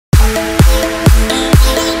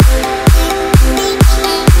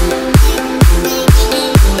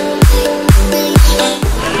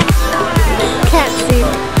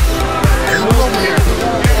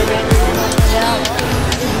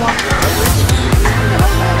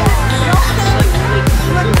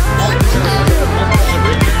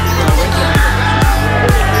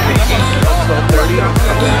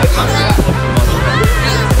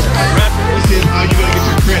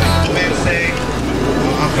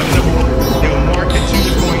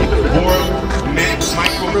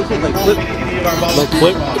Flip. Like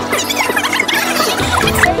flip.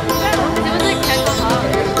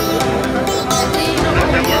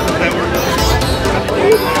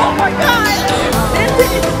 Oh my god!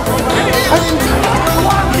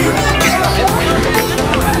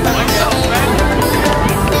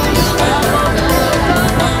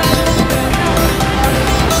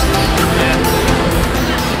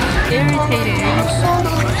 Irritating.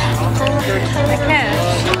 I can't.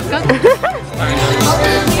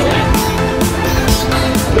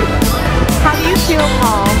 How do you feel,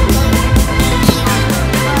 Paul?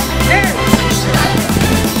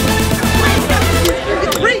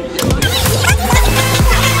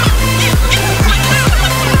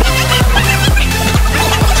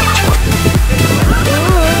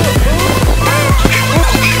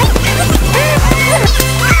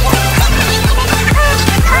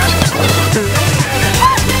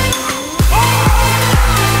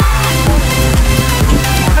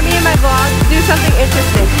 Something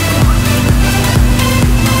interesting.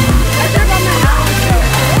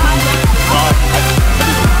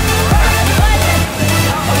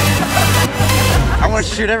 I want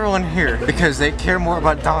to shoot everyone here because they care more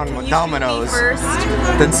about Domino's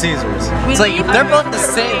than Caesars. It's like they're both the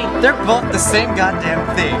same. They're both the same goddamn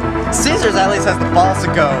thing. Caesars at least has the balls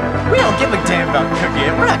to go, we don't give a damn about cooking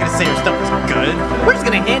it. We're not gonna say your stuff is good. We're just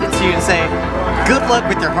gonna hand it to you and say, good luck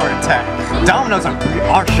with your heart attack. Domino's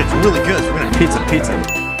our shit's really good, so we're gonna pizza.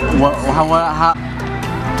 How?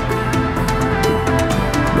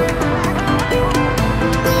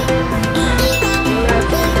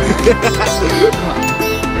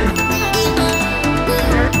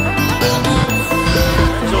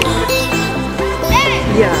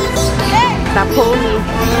 Yeah. That pony.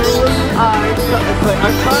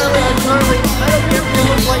 Charlie. I don't care if you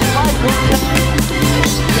look like Michael.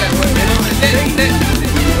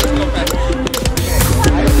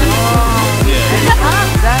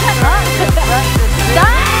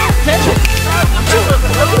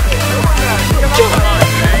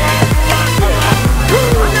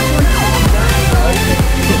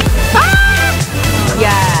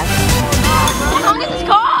 Yes. Oh, this is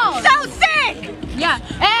cold. So sick. Yeah.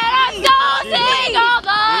 And I'm so sick of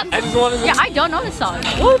them. I just wanted to... Yeah, I don't know this song.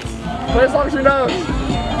 Whoops. Play as long as you know.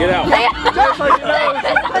 Get out. Just like you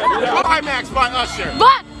know. Climax by Usher.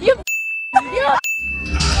 But you.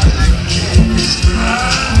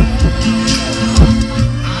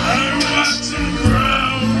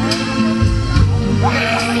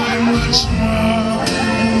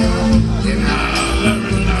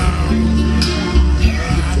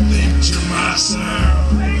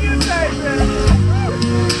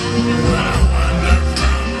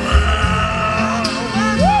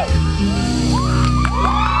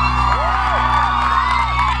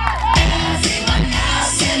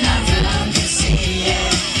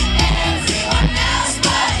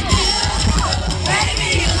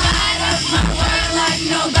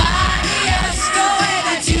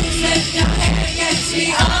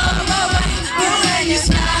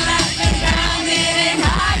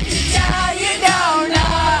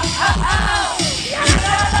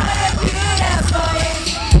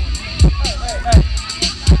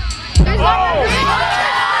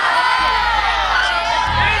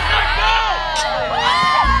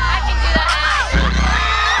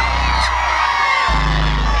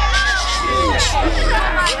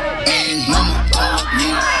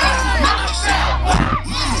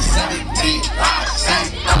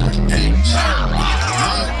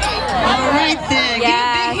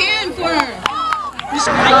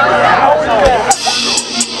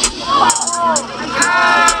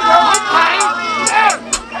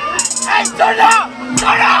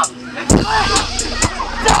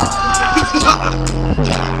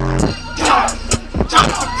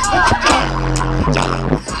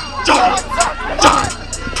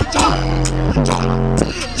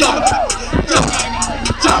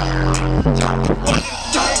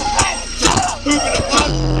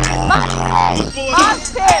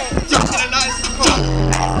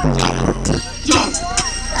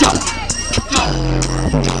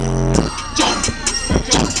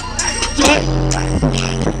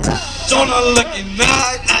 Jonah looking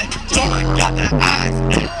nice, Jonah got the eyes,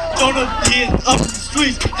 Jonah getting up the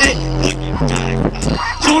streets, looking nice.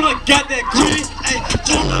 Jonah got that green,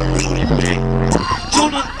 Jonah really big.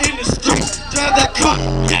 Jonah in the streets, drive that car,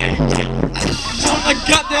 Jonah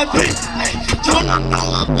got that beat, Jonah know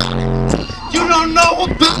about it. You don't know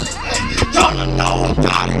about it, Jonah know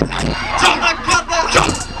about it. Jonah got that,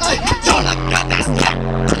 Jonah got that step,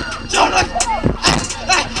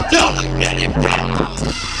 Jonah get it back.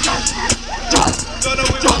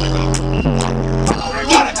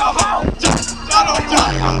 Gotta go home.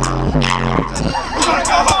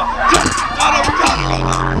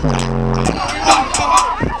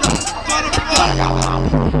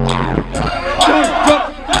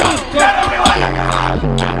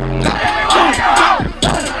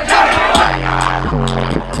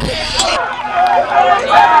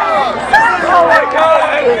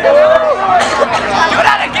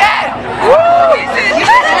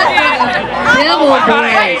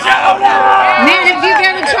 Man, if you've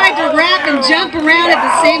ever tried to rap and jump around at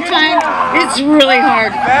the same time, it's really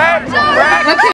hard. Okay.